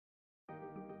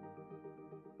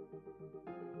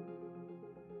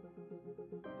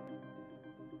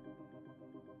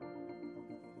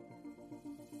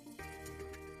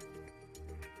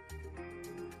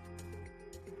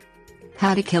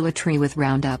How to kill a tree with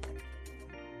Roundup.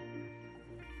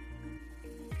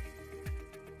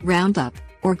 Roundup,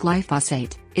 or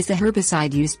glyphosate, is a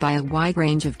herbicide used by a wide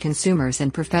range of consumers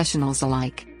and professionals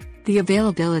alike. The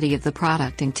availability of the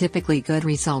product and typically good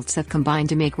results have combined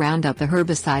to make Roundup the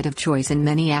herbicide of choice in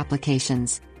many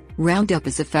applications. Roundup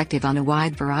is effective on a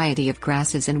wide variety of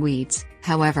grasses and weeds,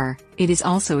 however, it is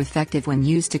also effective when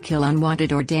used to kill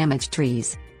unwanted or damaged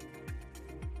trees.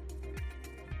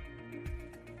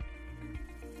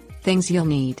 Things you'll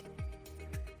need: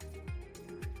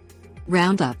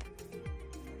 Roundup,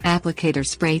 applicator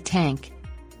spray tank,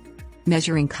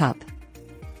 measuring cup,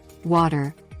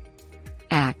 water,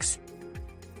 axe,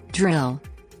 drill,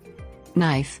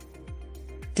 knife.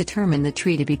 Determine the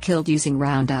tree to be killed using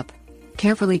Roundup.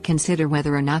 Carefully consider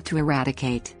whether or not to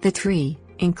eradicate the tree,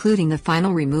 including the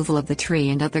final removal of the tree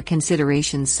and other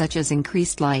considerations such as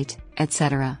increased light,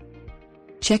 etc.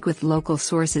 Check with local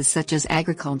sources such as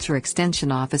agriculture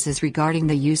extension offices regarding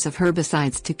the use of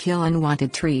herbicides to kill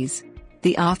unwanted trees.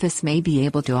 The office may be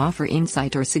able to offer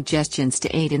insight or suggestions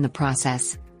to aid in the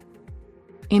process.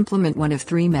 Implement one of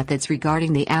 3 methods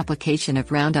regarding the application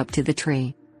of Roundup to the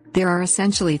tree. There are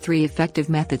essentially 3 effective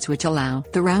methods which allow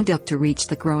the Roundup to reach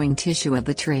the growing tissue of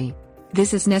the tree.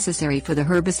 This is necessary for the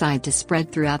herbicide to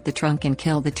spread throughout the trunk and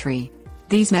kill the tree.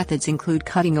 These methods include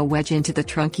cutting a wedge into the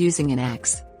trunk using an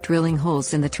axe, drilling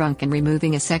holes in the trunk and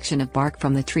removing a section of bark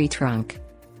from the tree trunk.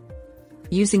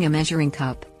 Using a measuring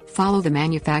cup, follow the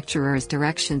manufacturer's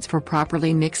directions for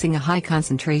properly mixing a high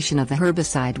concentration of the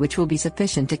herbicide which will be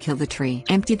sufficient to kill the tree.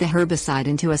 Empty the herbicide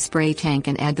into a spray tank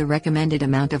and add the recommended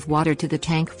amount of water to the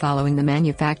tank following the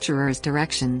manufacturer's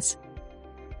directions.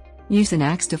 Use an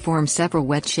axe to form several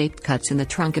wedge-shaped cuts in the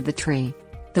trunk of the tree.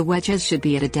 The wedges should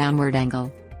be at a downward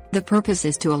angle. The purpose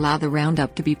is to allow the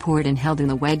Roundup to be poured and held in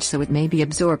the wedge so it may be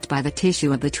absorbed by the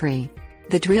tissue of the tree.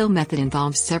 The drill method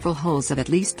involves several holes of at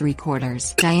least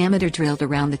 3/4 diameter drilled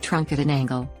around the trunk at an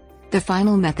angle. The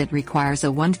final method requires a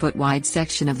 1-foot wide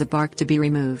section of the bark to be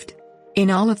removed.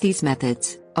 In all of these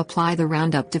methods, apply the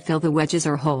Roundup to fill the wedges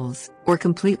or holes, or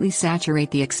completely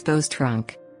saturate the exposed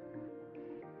trunk.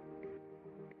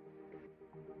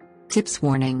 Tips: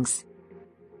 Warnings.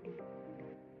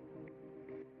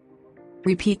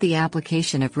 Repeat the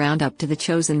application of Roundup to the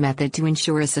chosen method to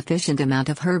ensure a sufficient amount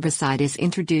of herbicide is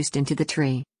introduced into the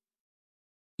tree.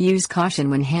 Use caution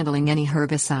when handling any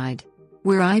herbicide.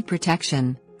 Wear eye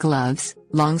protection, gloves,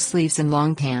 long sleeves and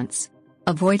long pants.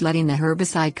 Avoid letting the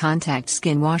herbicide contact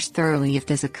skin wash thoroughly if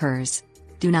this occurs.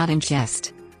 Do not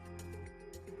ingest,